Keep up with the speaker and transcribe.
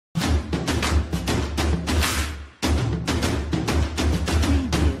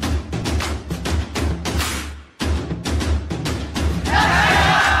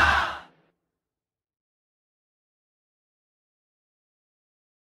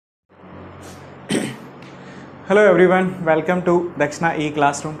Hello everyone, welcome to Dakshana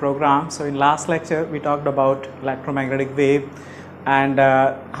e-classroom program. So in last lecture we talked about electromagnetic wave and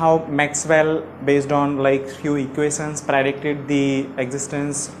how Maxwell based on like few equations predicted the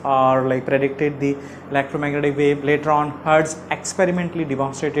existence or like predicted the electromagnetic wave. Later on Hertz experimentally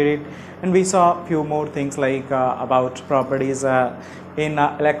demonstrated it, and we saw few more things like about properties in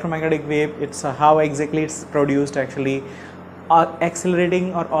electromagnetic wave. It's how exactly it's produced actually.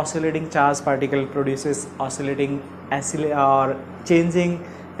 Accelerating or oscillating charged particle produces oscillating or changing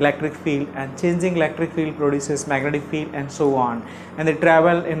electric field, and changing electric field produces magnetic field, and so on. And they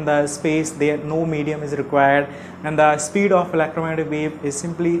travel in the space, there no medium is required, and the speed of electromagnetic wave is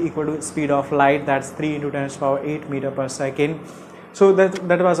simply equal to speed of light, that's 3 into 10 to the power 8 meter per second. So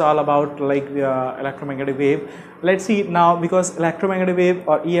that was all about like electromagnetic wave. Let's see now, because electromagnetic wave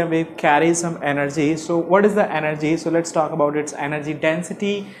or EM wave carries some energy. So what is the energy? So let's talk about its energy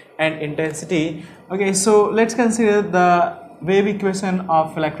density and intensity. Okay, so let's consider the wave equation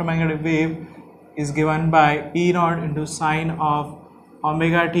of electromagnetic wave is given by E0 into sine of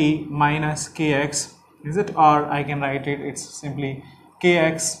omega t minus kx, is it? Or I can write it, it's simply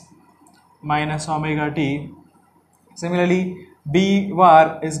kx minus omega t. Similarly, B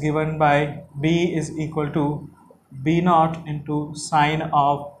var is given by B is equal to B naught into sine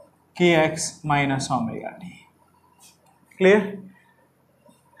of kx minus omega t. Clear?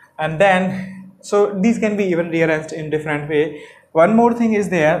 And then, so these can be even rearranged in different way. One more thing is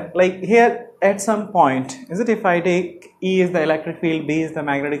there, like here at some point, is it, if I take E is the electric field, B is the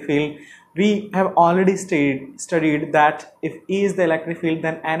magnetic field, we have already studied that if E is the electric field,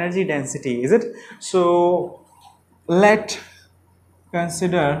 then energy density, is it? So let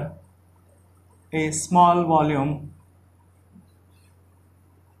consider a small volume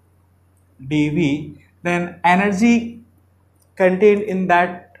dV, then energy contained in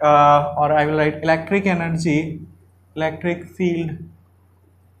that or I will write electric energy, electric field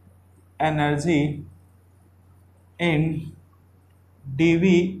energy in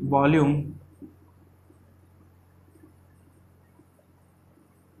dV volume,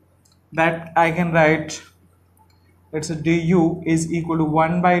 that I can write, it's a du is equal to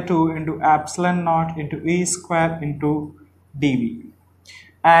 1 by 2 into epsilon naught into E square into dV.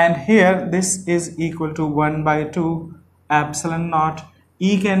 And here this is equal to 1 by 2 epsilon naught.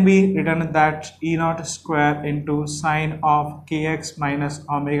 E can be written that E naught square into sine of kx minus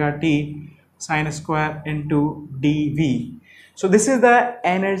omega t sine square into dV. So this is the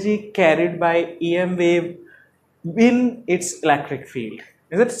energy carried by EM wave in its electric field.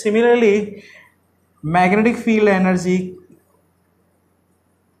 Is it? Similarly, magnetic field energy,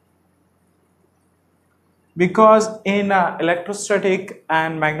 because in electrostatic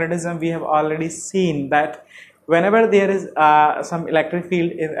and magnetism we have already seen that whenever there is some electric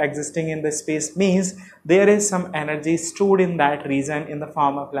field existing in the space, means there is some energy stored in that region in the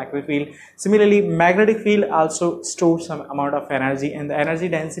form of electric field. Similarly, magnetic field also stores some amount of energy, and the energy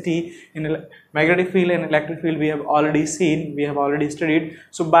density in magnetic field and electric field we have already seen, we have already studied.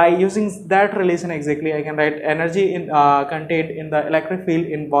 So by using that relation exactly, I can write energy in contained in the electric field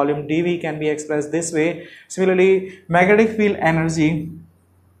in volume dV can be expressed this way. Similarly, magnetic field energy,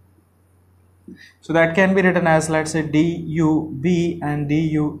 so that can be written as, let's say, dUV and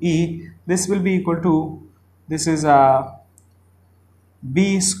dUE. This will be equal to, this is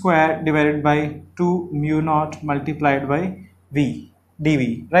B square divided by 2 mu naught multiplied by V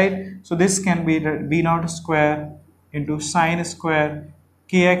dV, right? So this can be B naught square into sine square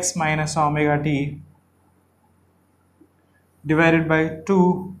kx minus omega t divided by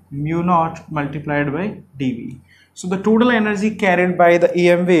 2 mu naught multiplied by dV. So the total energy carried by the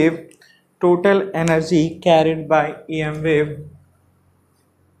EM wave, total energy carried by EM wave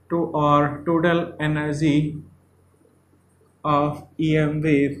or total energy of EM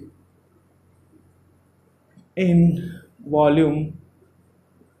wave in volume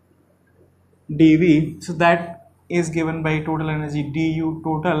dV, so that is given by total energy du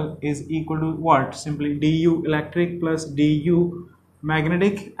total is equal to what? Simply du electric plus du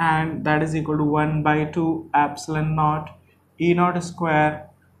magnetic, and that is equal to 1 by 2 epsilon naught E naught square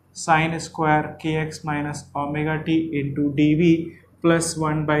sine square kx minus omega t into dV plus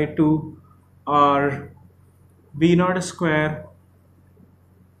 1 by 2 or V naught square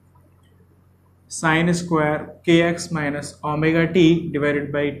sine square kx minus omega t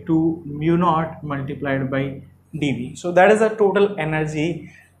divided by 2 mu naught multiplied by dV. So that is the total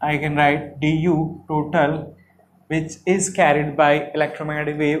energy. I can write du total, which is carried by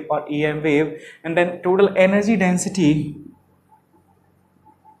electromagnetic wave or EM wave, and then total energy density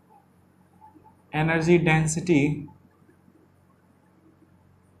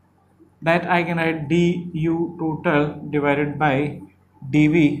that I can write du total divided by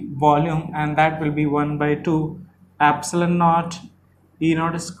dv volume, and that will be 1 by 2 epsilon naught E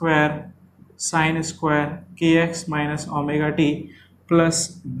naught square sine square kx minus omega t plus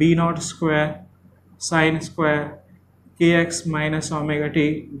b naught square sine square kx minus omega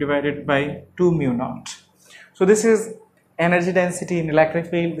t divided by 2 mu naught. So this is energy density in electric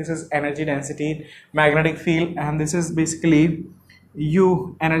field, this is energy density in magnetic field, and this is basically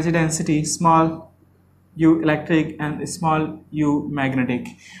U energy density, small u electric and small u magnetic.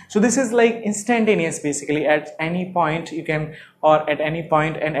 So this is like instantaneous, basically at any point you can, or at any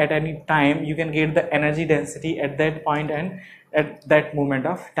point and at any time you can get the energy density at that point and at that moment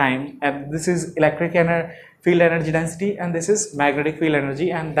of time. And this is electric field energy density, and this is magnetic field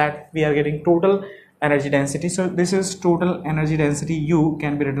energy, and that we are getting total energy density. So this is total energy density. U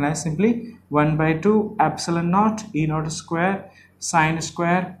can be written as simply 1 by 2 epsilon naught E naught square sine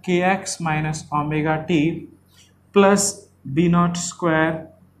square kx minus omega t plus b naught square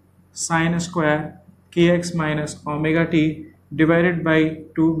sine square kx minus omega t divided by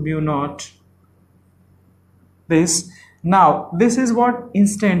 2 mu naught. This, now this is what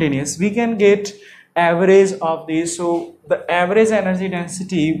instantaneous, we can get average of these. So the average energy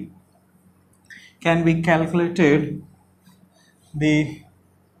density can be calculated, the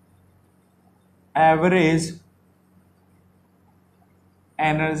average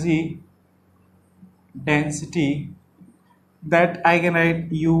energy density, that I can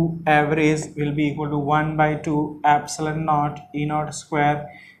write U average will be equal to 1 by 2 epsilon naught E naught square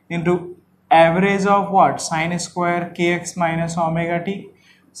into average of what, sine square kx minus omega t.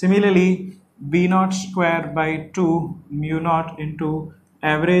 Similarly b naught square by 2 mu naught into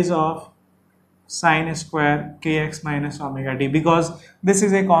average of sine square kx minus omega t, because this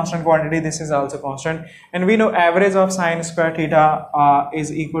is a constant quantity, this is also constant, and we know average of sine square theta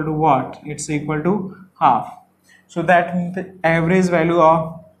is equal to what, it's equal to half. So that means the average value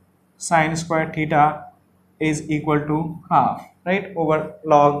of sine square theta is equal to half, right, over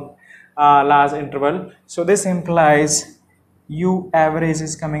log large interval. So this implies U average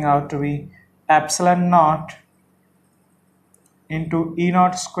is coming out to be epsilon naught into E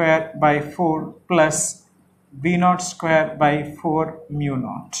naught square by 4 plus B naught square by 4 mu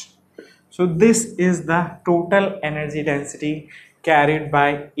naught. So this is the total energy density carried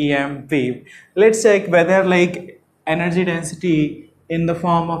by EM wave. Let's check whether like energy density in the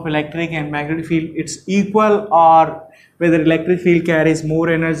form of electric and magnetic field it's equal, or whether electric field carries more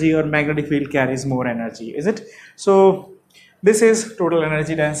energy or magnetic field carries more energy, is it? So this is total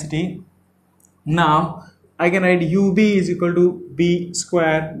energy density. Now I can write UB is equal to B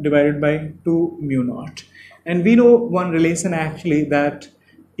square divided by 2 mu naught, and we know one relation actually, that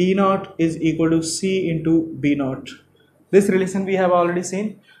E naught is equal to C into B naught. This relation we have already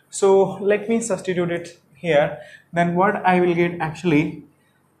seen, so let me substitute it here. Then what I will get actually,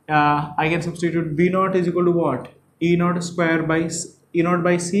 I can substitute B naught is equal to what, E naught square by E naught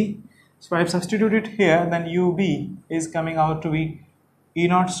by C. So I have substituted here, then UB is coming out to be E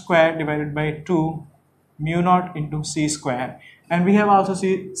naught square divided by 2 mu naught into C square, and we have also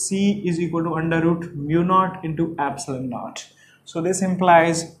seen C is equal to under root mu naught into epsilon naught. So this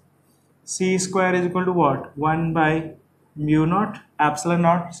implies C square is equal to what, 1 by mu naught epsilon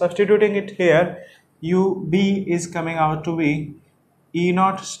naught. Substituting it here, UB is coming out to be E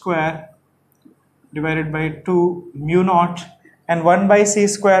naught square divided by 2 mu naught, and 1 by C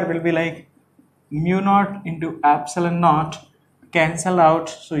square will be like mu naught into epsilon naught, cancel out.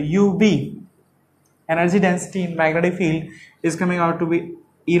 So UB energy density in magnetic field is coming out to be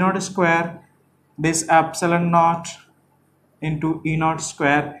E naught square, this epsilon naught into E naught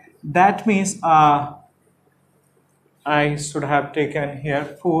square. That means I should have taken here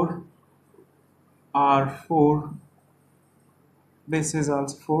 4 or 4, this is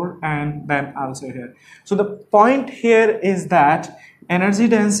also 4, and then also here. So the point here is that energy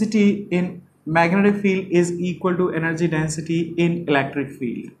density in magnetic field is equal to energy density in electric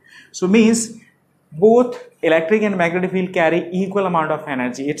field. So means both electric and magnetic field carry equal amount of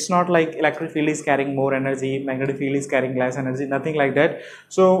energy. It's not like electric field is carrying more energy, magnetic field is carrying less energy, nothing like that.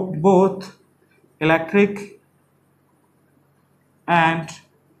 So both electric and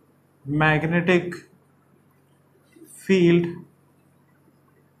magnetic field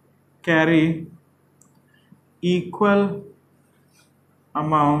carry equal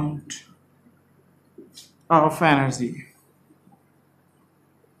amount of energy,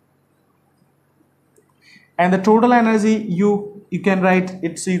 and the total energy you can write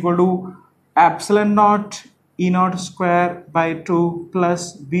it's equal to epsilon naught E naught square by 2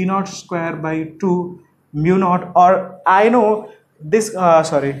 plus B naught square by 2 mu naught, or I know this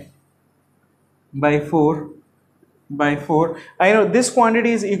sorry, by 4 by 4. I know this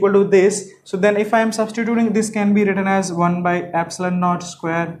quantity is equal to this, so then if I am substituting, this can be written as 1 by epsilon naught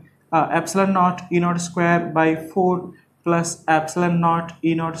square, epsilon naught E naught square by 4 plus epsilon naught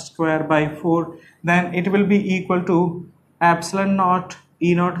E naught square by 4, then it will be equal to epsilon naught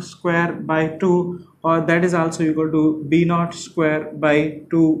E naught square by 2, or that is also equal to B naught square by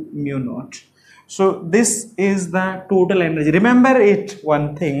 2 mu naught. So this is the total energy. Remember it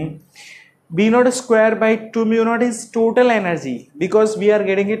one thing, B naught square by 2 mu naught is total energy, because we are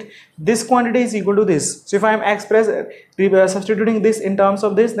getting it, this quantity is equal to this. So if I am substituting this in terms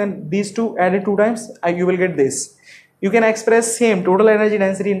of this, then these two added 2 times, you will get this. You can express same total energy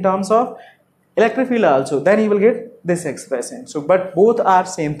density in terms of electric field also, then you will get this expression. So but both are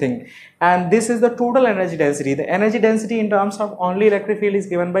same thing, and this is the total energy density. The energy density in terms of only electric field is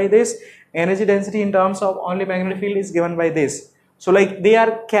given by this, energy density in terms of only magnetic field is given by this. So like they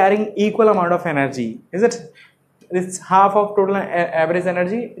are carrying equal amount of energy, is it? It's half of total average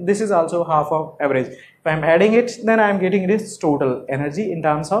energy, this is also half of average. If I am adding it, then I am getting this total energy in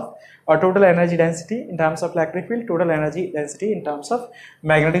terms of, or total energy density in terms of electric field, total energy density in terms of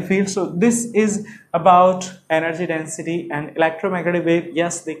magnetic field. So this is about energy density and electromagnetic wave.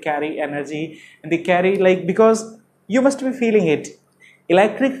 Yes, they carry energy, and they carry, like, because you must be feeling it,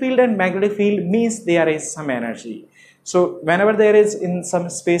 electric field and magnetic field means there is some energy. So whenever there is in some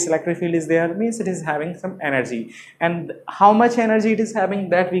space electric field is there, means it is having some energy, and how much energy it is having,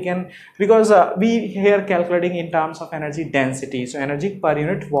 that we can, because we here calculating in terms of energy density, so energy per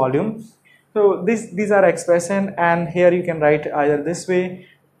unit volume. So these are expression, and here you can write either this way,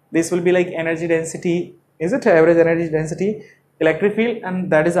 this will be like energy density, is it, average energy density electric field,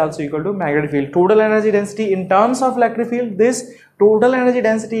 and that is also equal to magnetic field. Total energy density in terms of electric field, this, total energy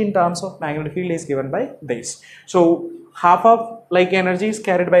density in terms of magnetic field is given by this. So half of like energy is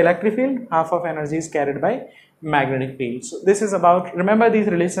carried by electric field, half of energy is carried by magnetic field. So this is about, remember these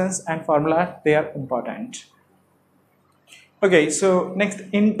relations and formula, they are important. Okay, so next,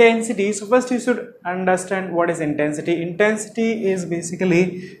 intensity. So first you should understand what is intensity. Intensity is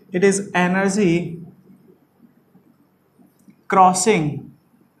basically, it is energy crossing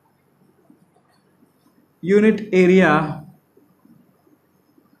unit area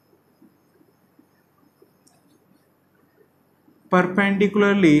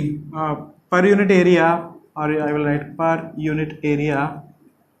perpendicularly per unit area, or I will write per unit area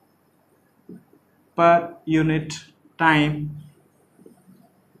per unit time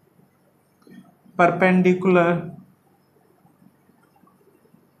perpendicular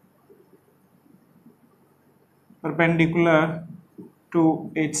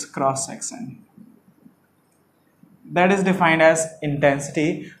to its cross section. That is defined as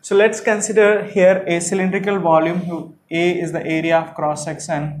intensity. So let's consider here a cylindrical volume. A is the area of cross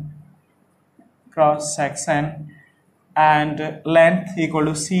section, and length equal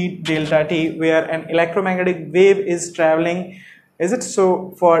to C delta T, where an electromagnetic wave is traveling, is it?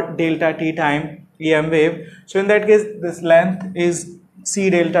 So for delta T time, EM wave. So in that case, this length is C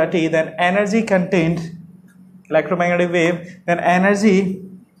delta T, then energy contained, electromagnetic wave, then energy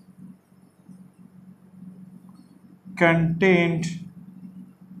contained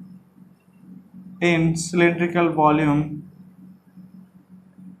in cylindrical volume,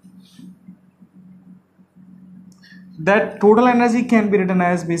 that total energy can be written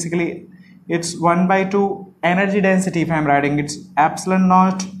as, basically it's 1 by 2 energy density. If I am writing, it's epsilon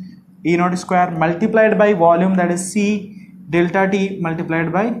naught E naught square multiplied by volume, that is C delta T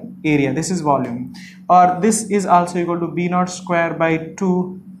multiplied by area, this is volume, or this is also equal to B naught square by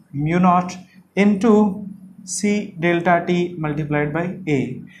 2 mu naught into C delta T multiplied by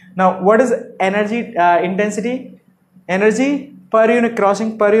A. Now what is energy intensity? Energy per unit,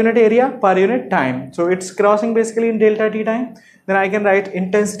 crossing per unit area per unit time. So it's crossing basically in delta T time. Then I can write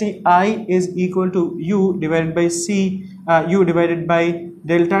intensity I is equal to U divided by U divided by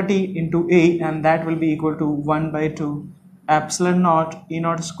delta T into A, and that will be equal to 1 by 2 epsilon naught E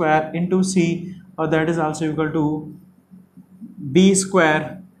naught square into C, or that is also equal to B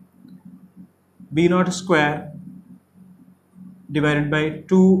naught square divided by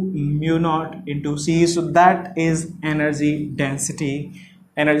 2 mu naught into C. So that is energy density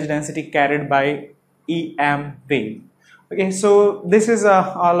carried by EM wave. Okay, so this is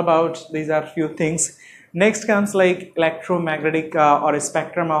all about, these are few things. Next comes like electromagnetic or a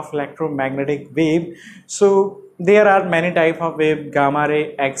spectrum of electromagnetic wave. So there are many type of wave, gamma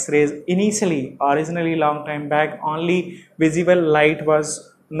ray, X-rays. Originally long time back, only visible light was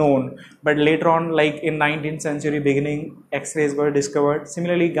known, but later on, like in 19th century beginning, X-rays were discovered.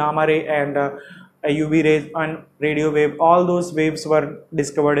 Similarly, gamma ray and UV rays and radio wave. All those waves were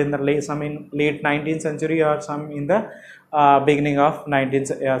discovered in the some in late 19th century or some in the beginning of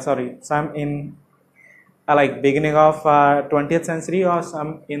 19th. Some in like beginning of 20th century or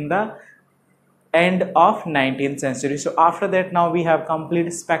some in the end of 19th century. So after that, now we have complete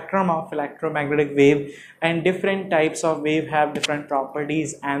spectrum of electromagnetic wave, and different types of wave have different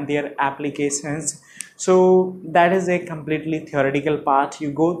properties and their applications. So that is a completely theoretical part.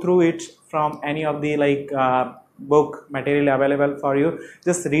 You go through it from any of the book material available for you.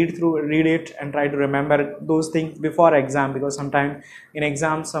 Just read it and try to remember those things before exam, because sometimes in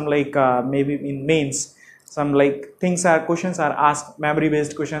exam, some maybe in mains, some questions are asked, memory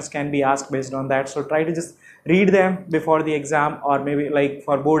based questions can be asked based on that. So try to just read them before the exam, or maybe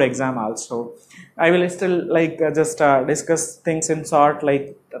for board exam also. I will still discuss things in short,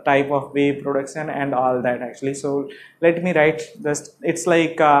 like the type of wave production and all that actually. So let me write just, it's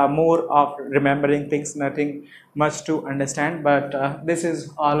more of remembering things, nothing much to understand, but this is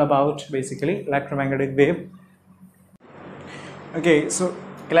all about basically electromagnetic wave. Okay, so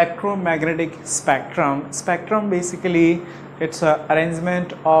electromagnetic spectrum basically, it's a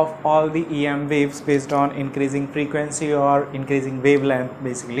arrangement of all the EM waves based on increasing frequency or increasing wavelength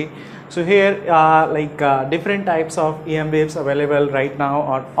basically. So here different types of EM waves available right now,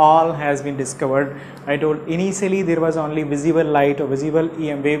 or all has been discovered. I told initially there was only visible light or visible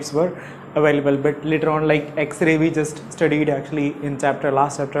EM waves were available, but later on, like X-ray, we just studied actually in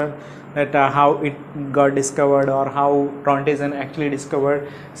last chapter, that how it got discovered, or how Rontgen actually discovered.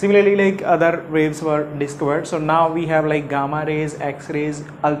 Similarly, like other waves were discovered. So now we have like gamma rays, X-rays,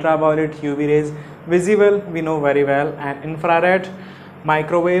 ultraviolet, UV rays. Visible we know very well, and infrared,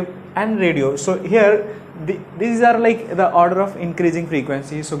 microwave and radio. So here these are like the order of increasing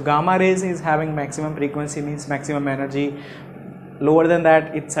frequency. So gamma rays is having maximum frequency, means maximum energy. Lower than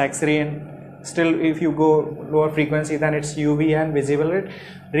that it's X-ray, and still if you go lower frequency then it's UV and visible light.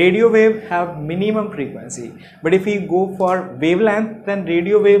 Radio wave have minimum frequency, but if we go for wavelength, then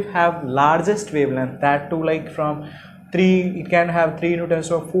radio wave have largest wavelength, that too like from 3, it can have 3 ×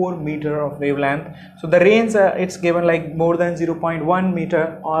 10⁴ meter of wavelength. So the range it's given like more than 0.1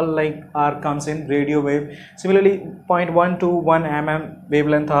 meter, all comes in radio wave. Similarly 0.1 to 1 mm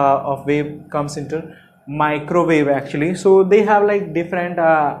wavelength of wave comes into microwave actually. So they have like different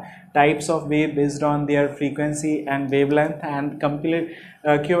types of wave based on their frequency and wavelength, and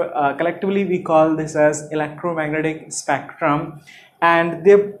collectively we call this as electromagnetic spectrum. And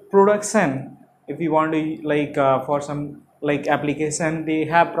their production, if you want to for some application, they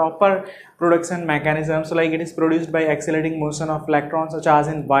have proper production mechanism. So it is produced by accelerating motion of electrons such as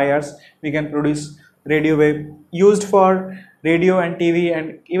in wires. We can produce radio wave used for radio and TV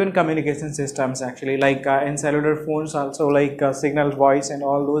and even communication systems actually, in cellular phones also, signal, voice and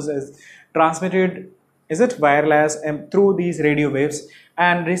all those is transmitted, is it wireless, and through these radio waves.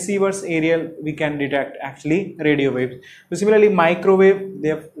 And receivers aerial, we can detect actually radio waves. So similarly microwave, they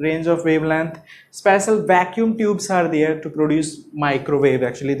have range of wavelength. Special vacuum tubes are there to produce microwave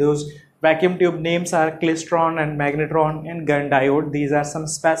actually. Those vacuum tube names are klystron and magnetron and gun diode. These are some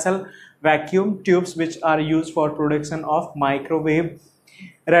special vacuum tubes which are used for production of microwave.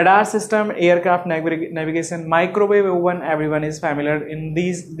 Radar system, aircraft navigation, microwave one everyone is familiar in.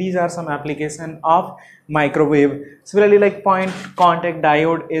 These are some application of microwave. Similarly, point contact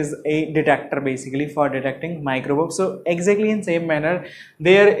diode is a detector basically for detecting microwave. So exactly in same manner,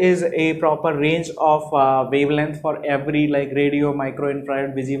 there is a proper range of wavelength for every radio, micro,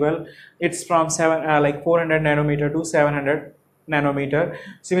 infrared, visible. It's from 400 nanometer to 700 nanometer.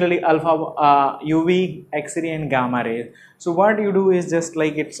 Similarly alpha, UV, X-ray and gamma ray. So what you do is just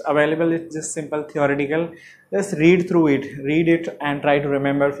it's available, it's just simple theoretical. Just read through it, read it and try to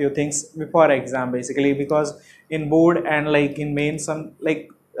remember a few things before exam basically, because in board and in main some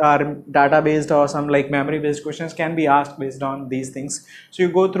data based or some memory based questions can be asked based on these things. So you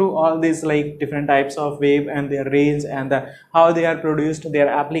go through all these different types of wave and their range and how they are produced, their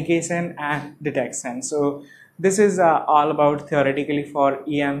application and detection. So this is all about theoretically for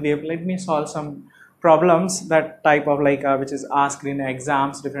EM wave. Let me solve some problems, that type of which is asked in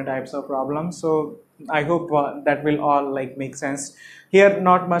exams, different types of problems. So I hope that will all make sense. Here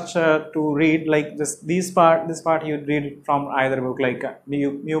not much to read, this part you read it from either book,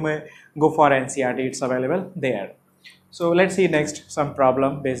 you may go for NCERT, it's available there. So let's see next some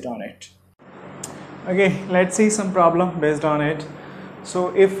problem based on it. Okay, let's see some problem based on it.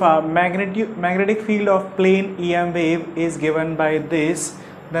 So if magnetic field of plane EM wave is given by this,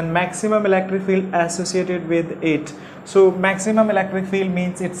 then maximum electric field associated with it. So maximum electric field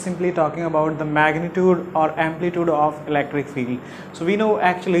means it's simply talking about the magnitude or amplitude of electric field. So we know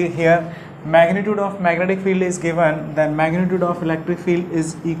actually here magnitude of magnetic field is given, then magnitude of electric field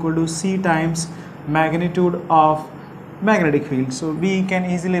is equal to C times magnitude of magnetic field. So we can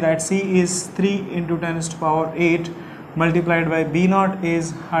easily write C is 3 into 10 to the power 8 multiplied by B naught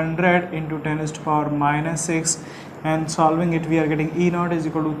is 100 into 10 to the power minus 6, and solving it we are getting E naught is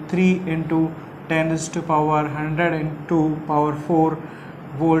equal to 3 into 10 to the power 100 into power 4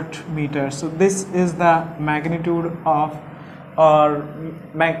 voltmeter. So this is the magnitude of or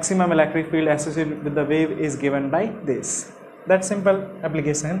maximum electric field associated with the wave is given by this. That simple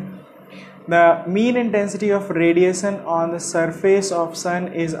application. The mean intensity of radiation on the surface of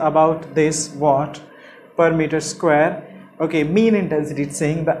sun is about this watt per meter square. Okay, mean intensity, it's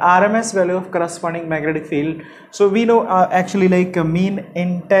saying the RMS value of corresponding magnetic field. So we know actually like a mean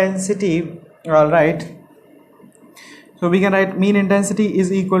intensity, all right. So we can write mean intensity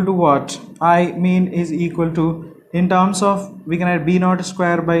is equal to what? I mean is equal to, in terms of, we can write B naught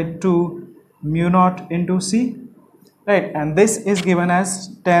square by 2 mu naught into C, right? And this is given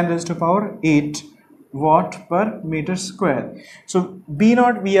as 10 raised to power 8 watt per meter square. So B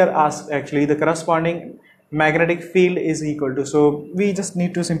naught we are asked actually the corresponding magnetic field is equal to, so we just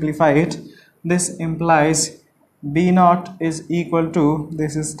need to simplify it. This implies B naught is equal to,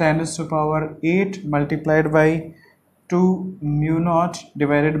 this is 10 raised to power 8 multiplied by 2 mu naught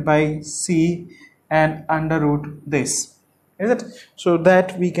divided by C and under root this, is it? So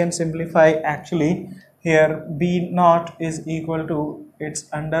that we can simplify actually here. B naught is equal to, it's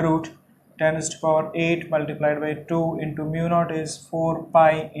under root 10 to the power 8 multiplied by 2 into mu naught is 4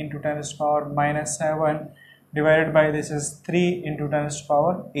 pi into 10 to the power minus 7 divided by this is 3 into 10 to the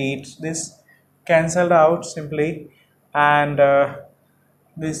power 8. This cancelled out simply, and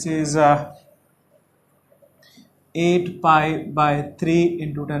this is 8 pi by 3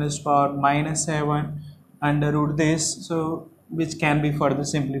 into 10 to the power minus 7 under root this, so which can be further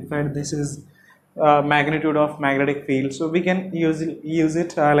simplified. This is magnitude of magnetic field, so we can use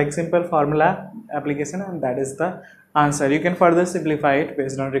it like simple formula application, and that is the answer. You can further simplify it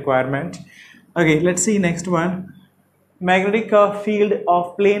based on requirement. Okay, let's see next one. Magnetic field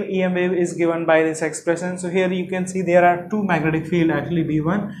of plane EM wave is given by this expression. So here you can see there are two magnetic field actually,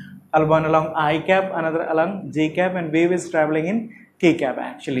 B1, one along I cap, another along J cap, and wave is traveling in K cap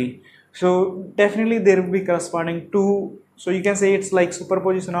actually. So definitely there will be corresponding two, so you can say it's like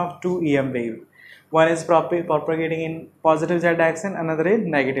superposition of two EM wave. One is propagating in positive z direction, another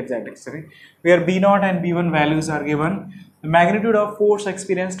in negative z direction, where B0 and B1 values are given. The magnitude of force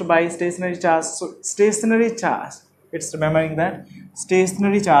experienced by stationary charge. So stationary charge, it's remembering that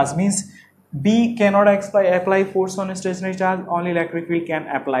stationary charge means B cannot apply force on a stationary charge, only electric field can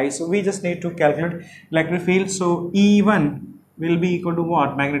apply. So we just need to calculate electric field. So E1 will be equal to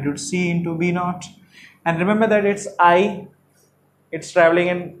what? Magnitude C into B0. And remember that it's I, it's traveling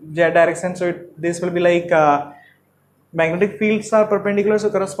in z direction, so this will be like magnetic fields are perpendicular, so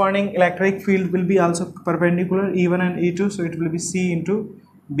corresponding electric field will be also perpendicular, E1 and E2, so it will be C into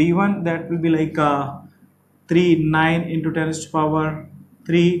B1, that will be like 9 into 10 to the power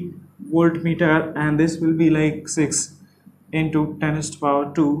 3 voltmeter, and this will be like 6 into 10 to the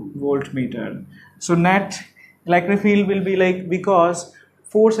power 2 voltmeter. So net electric field will be like, because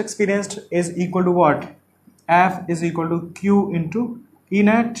force experienced is equal to what? F is equal to Q into E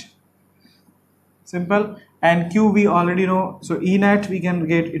net, simple, and Q we already know, so E net we can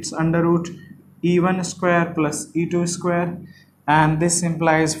get it's under root E1 square plus E2 square, and this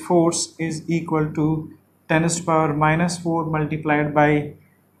implies force is equal to 10 to the power minus 4 multiplied by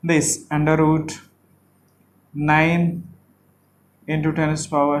this under root 9 into 10 to the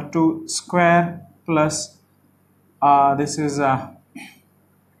power 2 square plus this is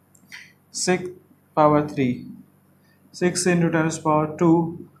 6 power 3, 6 into 10 to the power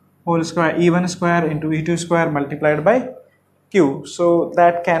 2 whole square, E1 square into E2 square multiplied by Q. So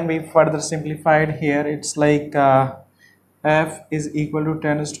that can be further simplified here. It's like F is equal to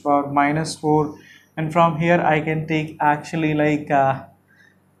 10 to the power minus 4, and from here I can take actually like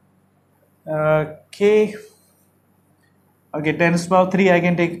K, okay, 10 to the power 3 I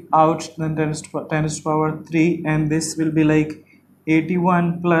can take out, then 10 to the power 3, and this will be like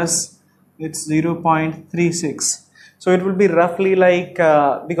 81 plus it's 0.36, so it will be roughly like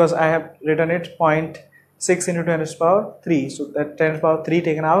because I have written it 0.6 into 10 to the power 3, so that 10 to the power 3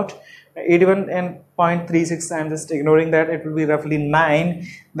 taken out, 81 and 0.36, I'm just ignoring that, it will be roughly 9,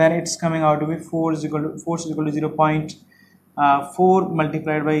 then it's coming out to be force is equal to 0.4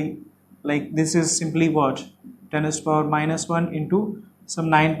 multiplied by, like this is simply what, 10 to the power minus 1 into some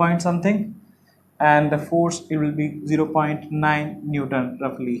 9 point something, and the force it will be 0.9 Newton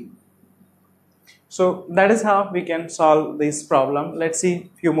roughly. So that is how we can solve this problem. Let's see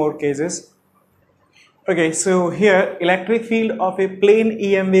few more cases. Okay, so here electric field of a plane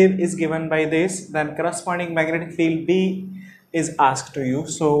EM wave is given by this, then corresponding magnetic field B is asked to you.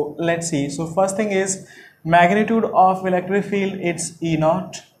 So let's see. So first thing is magnitude of electric field, it's E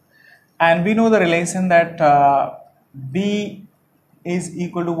naught, and we know the relation that B is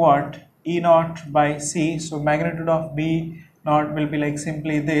equal to what? E naught by C. So magnitude of B naught will be like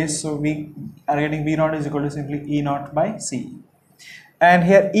simply this. So we are getting B naught is equal to simply E naught by C. And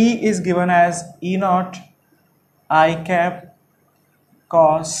here E is given as E naught I cap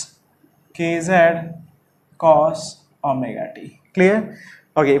cos kz cos omega t. Clear?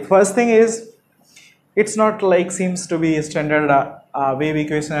 Okay, first thing is it's not like seems to be a standard wave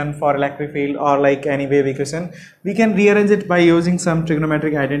equation for electric field or like any wave equation. We can rearrange it by using some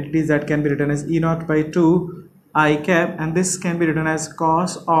trigonometric identities that can be written as E naught by 2 I cap, and this can be written as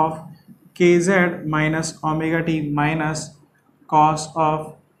cos of kz minus omega t minus cos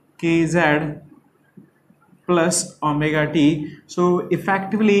of kz plus omega t. So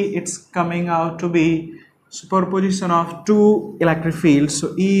effectively it's coming out to be superposition of two electric fields.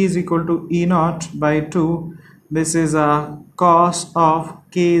 So E is equal to E naught by 2. This is a cos of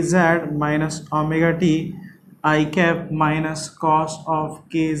kz minus omega t I cap minus cos of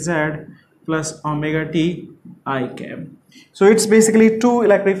kz plus omega t I cap. So it's basically two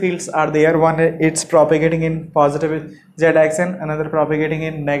electric fields are there. One it's propagating in positive z direction, another propagating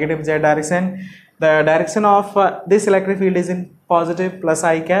in negative z direction. The direction of this electric field is in positive plus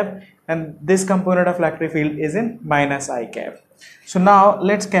I cap, and this component of electric field is in minus I cap. So now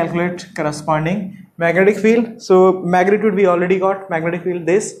let's calculate corresponding magnetic field. So magnitude we already got, magnetic field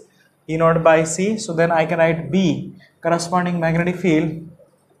this E naught by C. So then I can write B, corresponding magnetic field,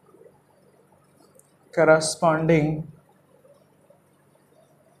 corresponding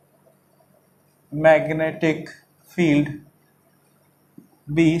magnetic field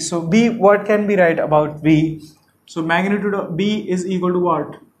B. So B, what can we write about B? So magnitude of B is equal to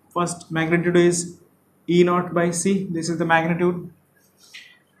what? First magnitude is E naught by C. This is the magnitude.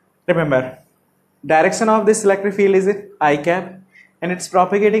 Remember, direction of this electric field is it I cap, and it's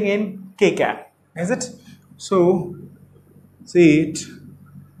propagating in K cap, is it? So see it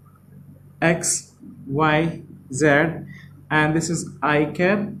X, Y, Z, and this is I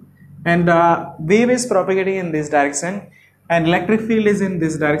cap, and wave is propagating in this direction and electric field is in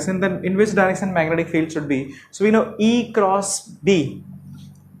this direction. Then in which direction magnetic field should be? So we know E cross B,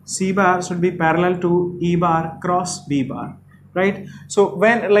 C bar should be parallel to E bar cross B bar, right? So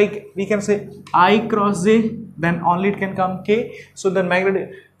when like we can say I cross J, then only it can come K. So then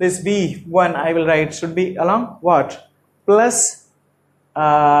magnetic, this B1 I will write should be along what? Plus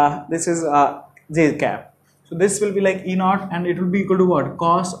this is J cap. So this will be like E naught, and it will be equal to what?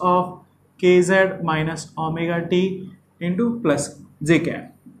 Cos of kz minus omega t into plus J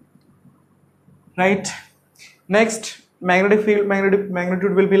cap, right? Next, magnetic field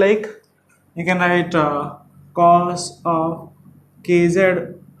magnitude will be like, you can write cos of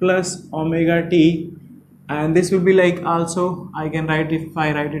kz plus omega t, and this will be like also I can write, if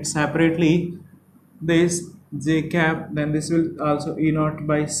I write it separately, this J cap, then this will also E naught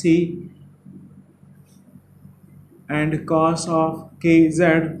by C and cos of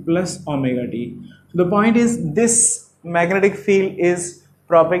kz plus omega t. So the point is this magnetic field is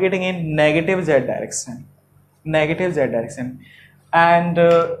propagating in negative z direction, and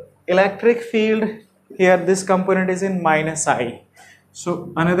electric field here, this component is in minus I.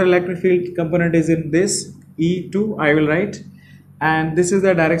 So another electric field component is in this E2 I will write, and this is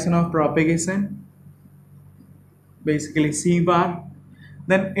the direction of propagation, basically C bar.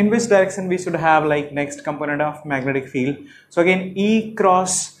 Then in which direction we should have like next component of magnetic field? So again E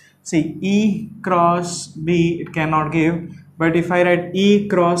cross, see E cross B it cannot give, but if I write E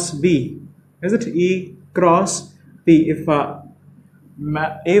cross B, is it E cross B, if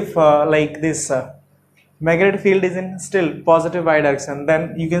like this magnetic field is in still positive y direction,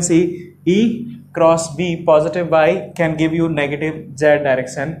 then you can see E cross B positive y can give you negative z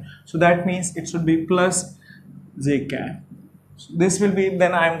direction. So that means it should be plus J cap. So this will be,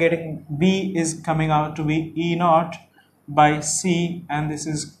 then I am getting B is coming out to be E naught by C, and this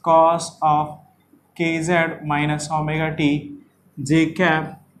is cos of kz minus omega t J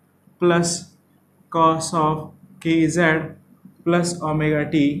cap plus cos of kz plus omega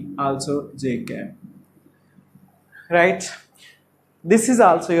t also J cap, right? This is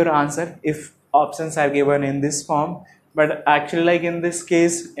also your answer if options are given in this form, but actually like in this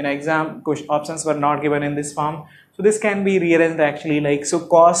case in exam options were not given in this form. So this can be rearranged actually, like, so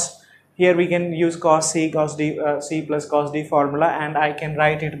cos, here we can use cos C, cos D, C plus cos D formula, and I can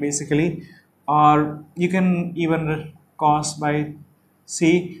write it basically or you can even cos by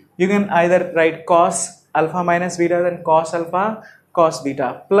C. You can either write cos alpha minus beta, then cos alpha cos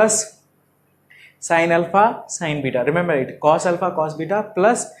beta plus sin alpha sin beta. Remember it, cos alpha cos beta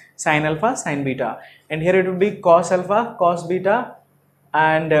plus sin alpha sin beta, and here it will be cos alpha cos beta,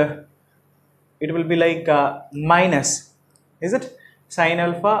 and it will be like minus, is it, sin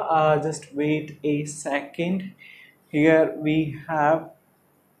alpha, just wait a second, here we have,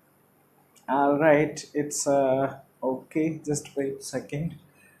 all right, it's okay, just wait a second,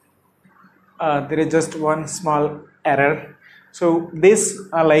 there is just one small error. So this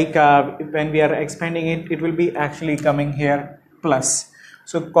when we are expanding it, it will be actually coming here plus.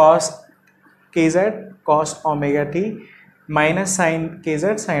 So cos kz cos omega t minus sin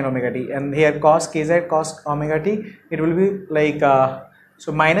kz sin omega t, and here cos kz cos omega t, it will be like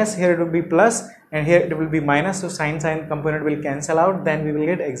so minus, here it will be plus, and here it will be minus, so sin component will cancel out, then we will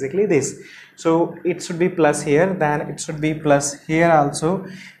get exactly this. So it should be plus here, then it should be plus here also,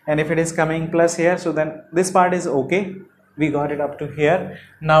 and if it is coming plus here, so then this part is okay, we got it up to here.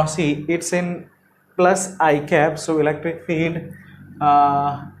 Now see, it's in plus I cap, so electric field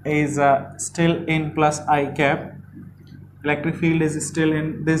is still in plus I cap, electric field is still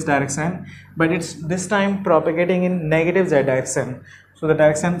in this direction, but it's this time propagating in negative z direction, so the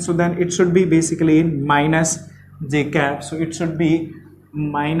direction, so then it should be basically in minus j cap, so it should be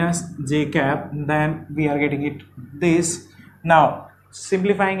minus j cap, then we are getting it this. Now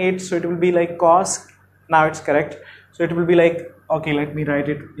simplifying it, so it will be like cos, now it's correct, so it will be like, okay, let me write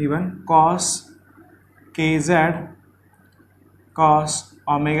it even, cos kz cos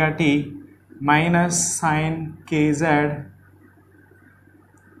omega t minus sin kz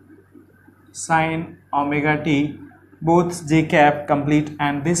sin omega t, both j cap complete,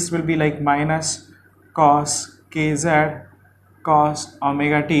 and this will be like minus cos kz cos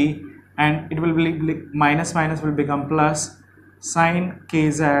omega t, and it will be like minus minus will become plus sin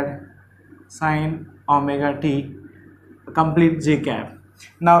kz sin omega t, complete j cap.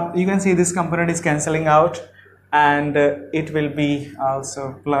 Now you can see this component is cancelling out, and it will be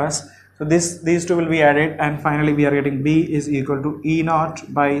also plus, so these two will be added, and finally we are getting B is equal to E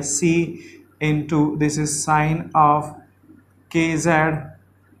naught by C into, this is sine of kz,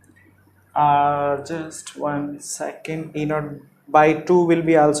 just one second, E naught by 2 will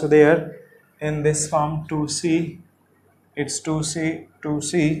be also there in this form, 2c, it's 2c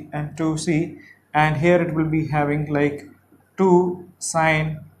 2c and 2c, and here it will be having like 2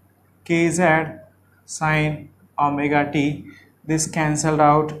 sine kz sine omega t, this cancelled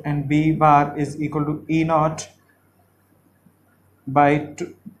out, and B bar is equal to E naught by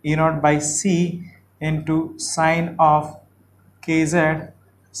 2, E naught by C into sine of kz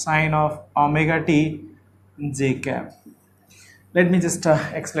sine of omega t j cap. Let me just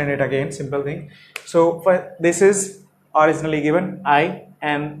explain it again, simple thing. So for this is originally given I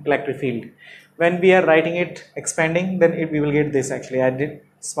and electric field. When we are writing it expanding, then we will get this. Actually I did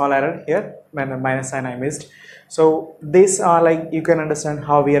small error here, when minus sign I missed. So this are like, you can understand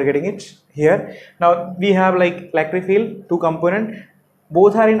how we are getting it here. Now we have like electric field, two component,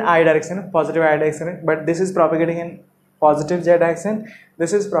 both are in I direction, positive I direction, but this is propagating in positive z direction,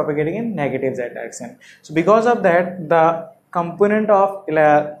 this is propagating in negative z direction. So because of that, the component of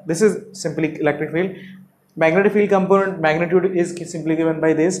this is simply electric field, magnetic field component magnitude is simply given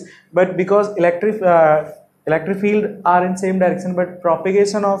by this, but because electric field are in same direction, but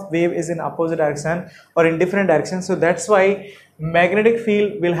propagation of wave is in opposite direction or in different directions, so that's why magnetic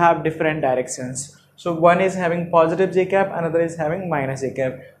field will have different directions. So one is having positive j cap, another is having minus j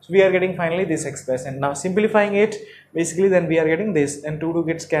cap, so we are getting finally this expression. Now simplifying it, basically then we are getting this, and 2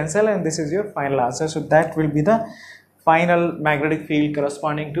 gets cancelled, and this is your final answer. So that will be the final magnetic field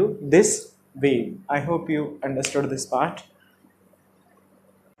corresponding to this wave. I hope you understood this part.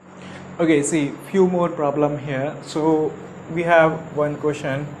 Okay, see, few more problem here. So we have one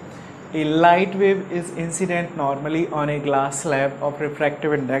question. A light wave is incident normally on a glass slab of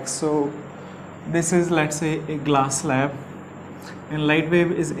refractive index. So this is, let's say, a glass slab, and light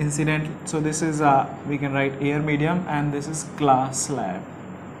wave is incident. So this is we can write air medium, and this is glass slab.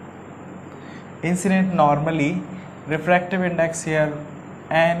 Incident normally, refractive index here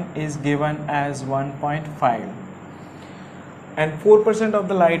n is given as 1.5, and 4% of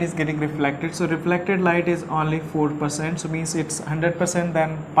the light is getting reflected. So reflected light is only 4%, so means it's 100%,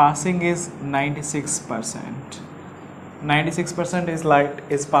 then passing is 96%. 96% is light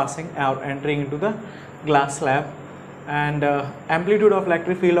is passing out, entering into the glass slab, and amplitude of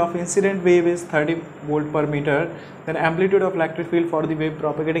electric field of incident wave is 30 volt per meter. Then amplitude of electric field for the wave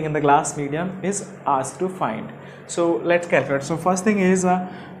propagating in the glass medium is asked to find. So let's calculate. So first thing is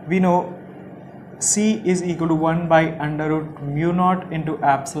we know C is equal to 1 by under root mu naught into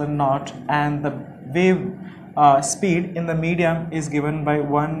epsilon naught, and the wave speed in the medium is given by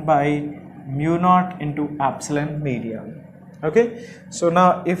 1 by mu naught into epsilon medium. Okay, so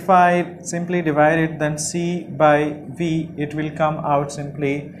now if I simply divide it, then C by V, it will come out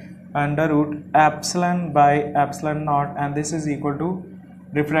simply under root epsilon by epsilon naught, and this is equal to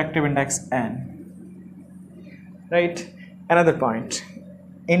refractive index N. Right, another point,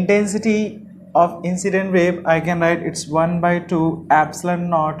 intensity of incident wave, I can write it's 1 by 2 epsilon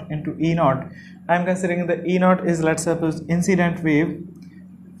naught into E naught. I am considering the E naught is, let's suppose, incident wave.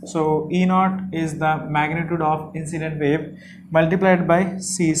 So E naught is the magnitude of incident wave multiplied by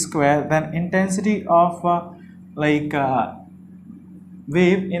C square. Then intensity of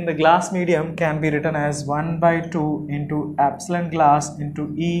wave in the glass medium can be written as 1 by 2 into epsilon glass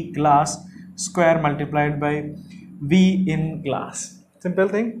into E glass square multiplied by V in glass. Simple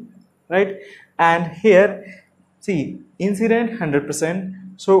thing, right? And here, see, incident 100%.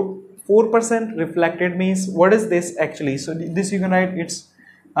 So 4% reflected means, what is this actually? So this you can write, it's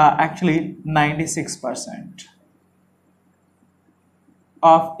actually 96%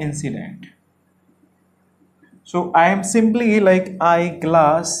 of incident. So I am simply like I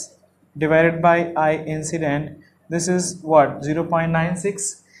glass divided by I incident. This is what,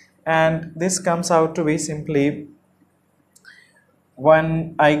 0.96, and this comes out to be simply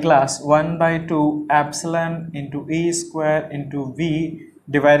 1 I glass 1 by 2 epsilon into E square into V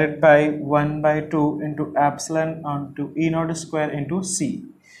divided by 1 by 2 into epsilon onto E naught square into C.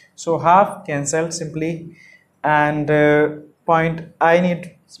 So half cancel simply, and point I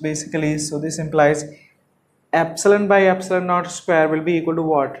need basically, so this implies epsilon by epsilon naught square will be equal to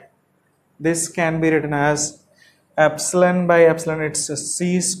what? This can be written as epsilon by epsilon, it's a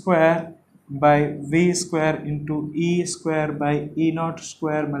C square by V square into E square by E naught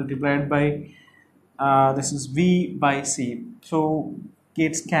square multiplied by this is V by C. So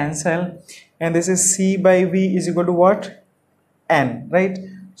it's cancel, and this is C by V is equal to what? N, right?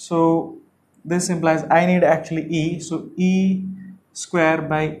 So this implies I need actually E. So E square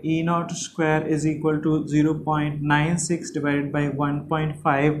by E naught square is equal to 0.96 divided by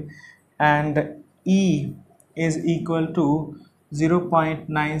 1.5, and E is equal to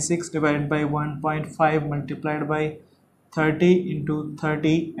 0.96 divided by 1.5 multiplied by 30 into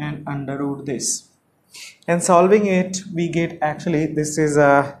 30 and under root this. And solving it, we get actually this is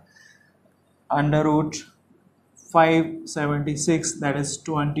a under root 576, that is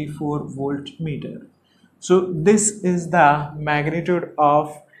 24 voltmeter. So this is the magnitude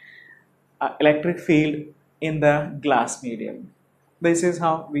of electric field in the glass medium. This is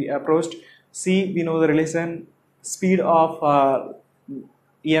how we approached. See, we know the relation, speed of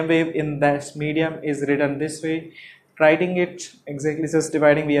EM wave in this medium is written this way. Writing it exactly, just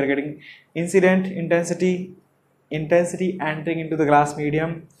dividing, we are getting incident intensity entering into the glass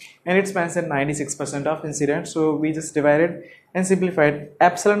medium, and it's mentioned 96% of incident. So we just divided and simplified.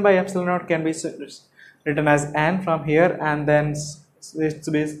 Epsilon by epsilon naught can be written as N from here, and then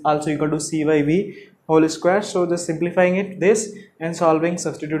it's also equal to C by V whole square. So just simplifying it this and solving,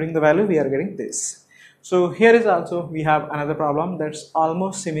 substituting the value, we are getting this. So here is also we have another problem that's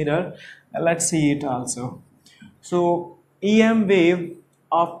almost similar. Let's see it also. So EM wave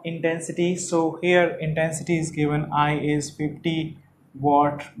of intensity, so here intensity is given, I is 50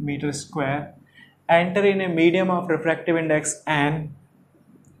 watt meter square, enter in a medium of refractive index N.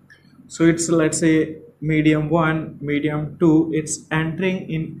 So it's, let's say, medium 1, medium 2, it's entering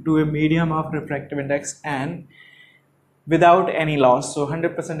into a medium of refractive index N without any loss, so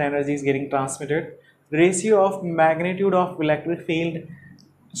 100% energy is getting transmitted. Ratio of magnitude of electric field,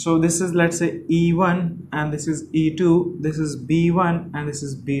 so this is, let's say, E1 and this is E2, this is B1 and this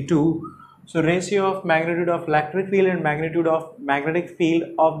is B2. So ratio of magnitude of electric field and magnitude of magnetic field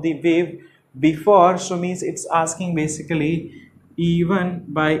of the wave before, so means it's asking basically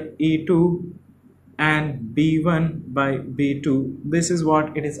E1 by E2 and B1 by B2. This is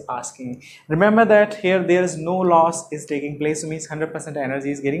what it is asking. Remember that here there is no loss is taking place, so means 100%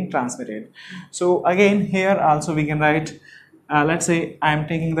 energy is getting transmitted. So again here also we can write, let's say I am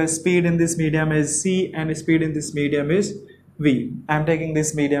taking the speed in this medium is C and speed in this medium is V. I am taking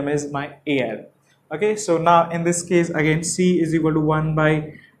this medium as my AL. Okay, so now in this case again C is equal to 1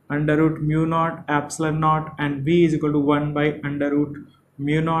 by under root mu naught epsilon naught, and V is equal to 1 by under root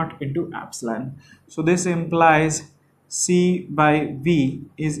mu naught into epsilon. So this implies C by V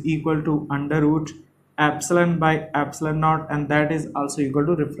is equal to under root epsilon by epsilon naught, and that is also equal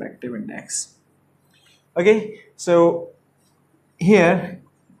to refractive index. Okay, so here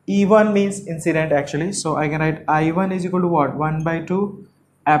E1 means incident actually, so I can write I1 is equal to what, 1 by 2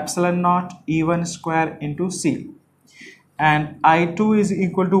 epsilon naught E1 square into C. And I2 is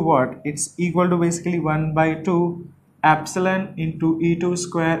equal to what? It's equal to basically 1 by 2 epsilon into E2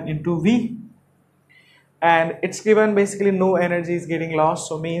 square into V. And it's given basically no energy is getting lost,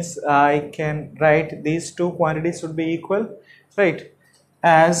 so means I can write these two quantities should be equal, right,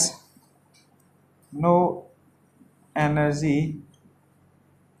 as no energy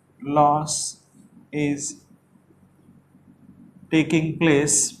loss is taking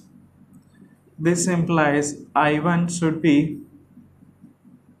place. This implies I1 should be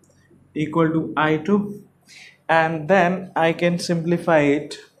equal to I2, and then I can simplify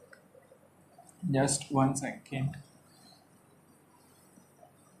it. Just 1 second.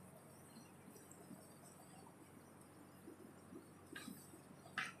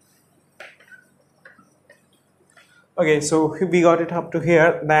 Okay, so we got it up to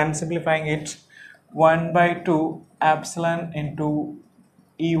here. Then simplifying it, 1 by 2 epsilon into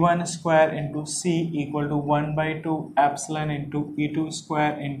E1 square into C equal to 1 by 2 epsilon into E2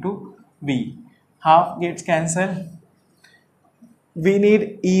 square into V. Half gets cancelled. We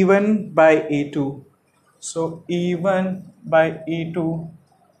need E1 by E2. So E1 by E2,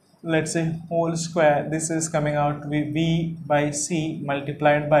 let's say whole square, this is coming out to be V by C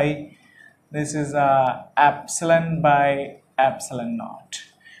multiplied by, this is epsilon by epsilon naught,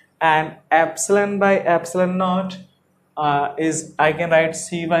 and epsilon by epsilon naught is, I can write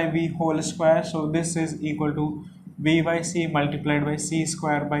C by V whole square, so this is equal to V by C multiplied by C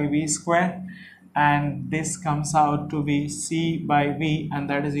square by V square, and this comes out to be C by V, and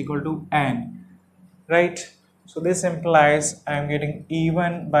that is equal to N, right? So this implies I am getting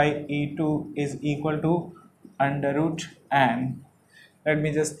E1 by E2 is equal to under root N. Let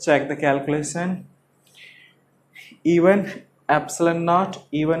me just check the calculation. E1 epsilon naught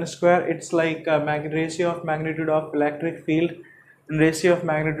E1 square, it's like a ratio of magnitude of electric field and ratio of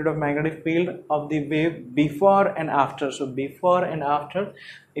magnitude of magnetic field of the wave before and after. So before and after,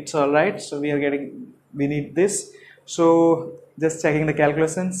 it's all right. So we need this. So just checking the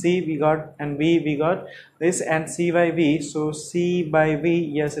calculation, C we got and V we got this, and C by V. So C by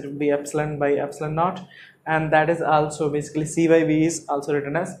V, yes, it will be epsilon by epsilon naught, and that is also basically C by V is also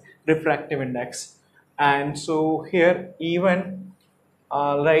written as refractive index. And so here even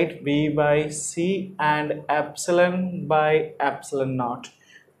write V by C and epsilon by epsilon naught,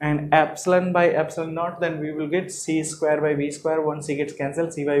 and epsilon by epsilon naught, then we will get C square by V square. Once C gets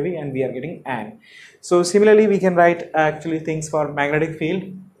cancelled, C by V, and we are getting N. So similarly we can write actually things for magnetic field.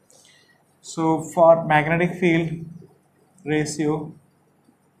 So for magnetic field ratio,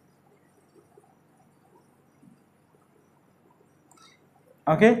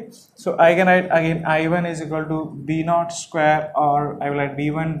 okay, so I can write again I1 is equal to B naught square, or I will write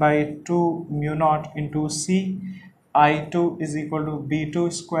B1 by 2 mu naught into C. I2 is equal to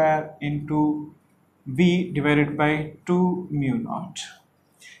B2 square into V divided by 2 mu naught.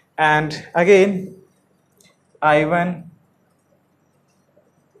 And again I1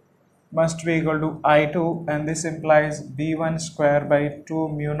 must be equal to I2, and this implies B1 square by 2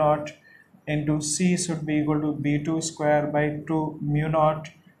 mu naught into C should be equal to B2 square by 2 mu naught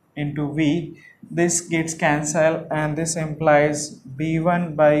into V. This gets cancelled, and this implies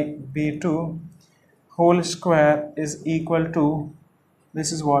B1 by B2 whole square is equal to,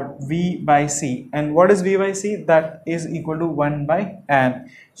 this is what, V by C. And what is V by C? That is equal to 1 by N.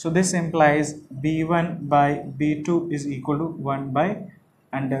 So this implies B1 by B2 is equal to 1 by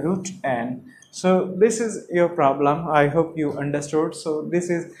under root N. So this is your problem. I hope you understood. So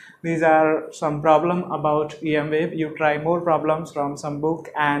these are some problem about EM wave. You try more problems from some book,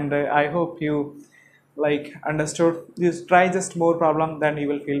 and I hope you like understood. Just try just more problem, then you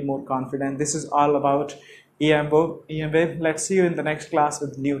will feel more confident. This is all about EM wave. Let's see you in the next class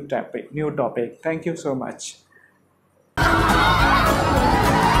with new topic. Thank you so much.